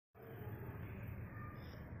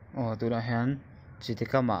tu na hian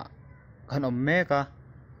chitikama kan meka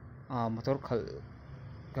motor khal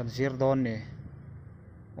kan zir don ni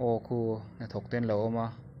ku na thokten lo ma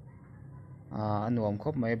anuam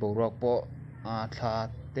khop mai boruak po thla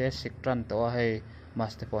te sikran to hei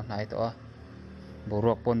maste po nai to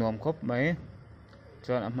boruak po nuam khop mai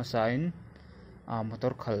chuan ama sain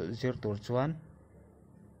motor khal zir tur chuan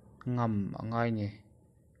ngam angai ni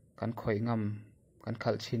kan khoi ngam kan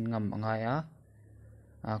khal chin ngam angai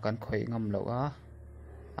kan khoi ngam lo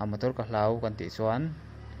motor ka hlau kan ti chuan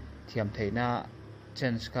thiam theina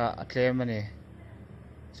chance ka atlem ani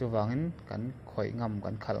chuwangin kan khoi ngam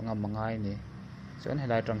kan khal ngam angai ni chuan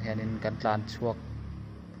helai tang hianin kan tlan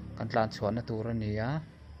chuan na tur ani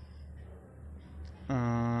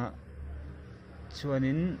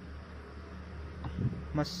chuanin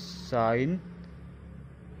masain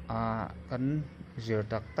kan zir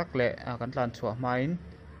tak le kan tlan chhuah hmain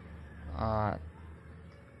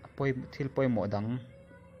thil pawimawh dang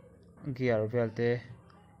gear velte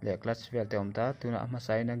le clutch velte awmta tuna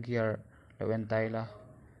masain a gear lo en tai la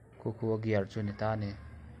ku gear chu ni ta ni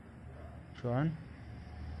chuan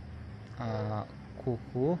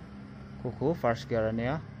ku first gear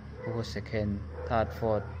ania ku second third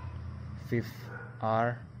fourth fifth r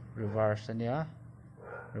reverse ania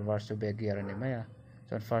reverse to back gear ani mai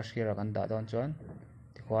chuan first gear kan da don chuan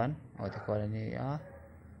tikhuan ani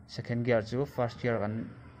second gear chu first gear kan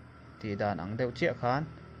ti dan ang deuh chiah khan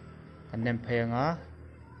kan nem phenga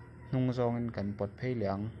hnung zawngin kan pot phei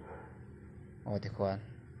liang tikhuan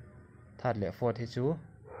third le fourth hi chu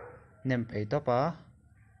nem phei topa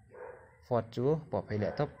fourth chu po phei le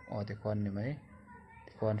top tikhuan ni mai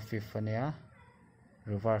tikhuan fifth ania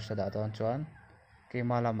reverse da don chuan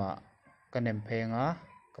keima lama kan nem phenga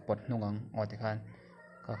kapot hnungang tikhan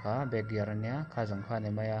kha back gear ania kha jang kha ni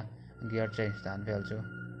mai gear change dan vel chu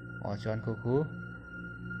chuan ku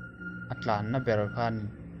atlan na ber khan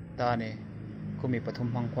ta ni kumi pathum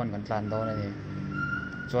hmang khwan kan tlan don ani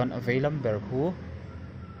chuan aveilam ber khu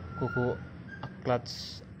clutch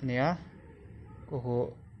nia ku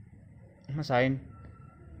masain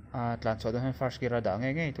tlan chaw don first gear da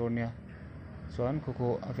ngei tur nia chuan ku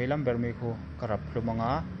aveilam ber mi khu karap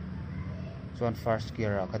lumanga chuan first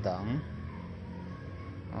gear ka dang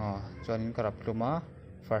chuan karap luma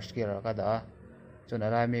first gear ka da chuan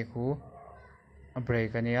alai mi khu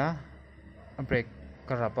brake ania brake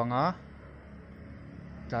karapanga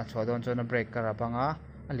tlan chaw don chuan brake karapanga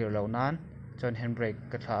alir lo nan chuan handbrake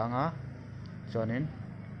ka thla anga chuanin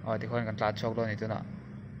tikhuan kan tlan chawk lo ni tuna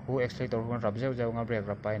khu accelerator hun rap zeu nga brake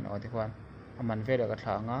rap pain tikhuan aman vele ka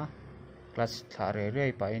thla anga clutch thla re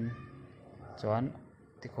pain chuan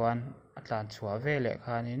tikhuan atlan chhuah vele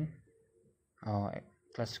khanin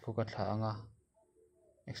clutch khu ka thla anga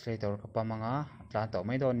accelerator ka pam anga atlan to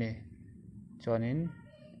mai don ni chuanin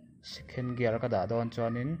second gear ka da don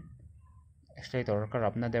chuanin accelerator ka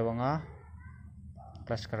rapna dewanga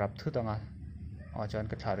clutch ka rap thut anga chuan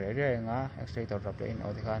ka thla re anga accelerator rap le in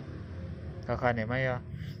tikhan kha ni mai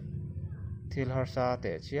thil harsa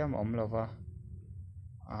te chiam om lova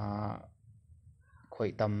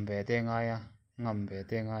khoi tam ve te nga ngam ve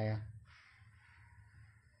te nga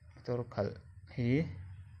motor khal hi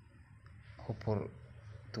hupur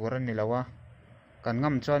tur ani lawa kan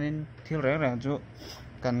ngam chuanin thil reng chu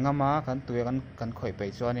kan ngama kan tuya kan khoi pe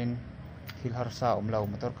chuanin thil harsa lo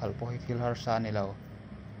motor khal po hi thil harsa ni lo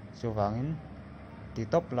chuwangin ti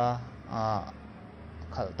top la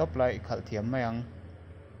khal top lai khal thiam mai ang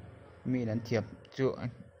mi nan thiam chu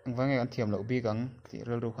angwange kan thiam lo bi kang ti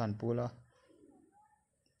rel ru khan pula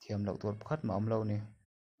thiam lo tur pakhat ma om lo ni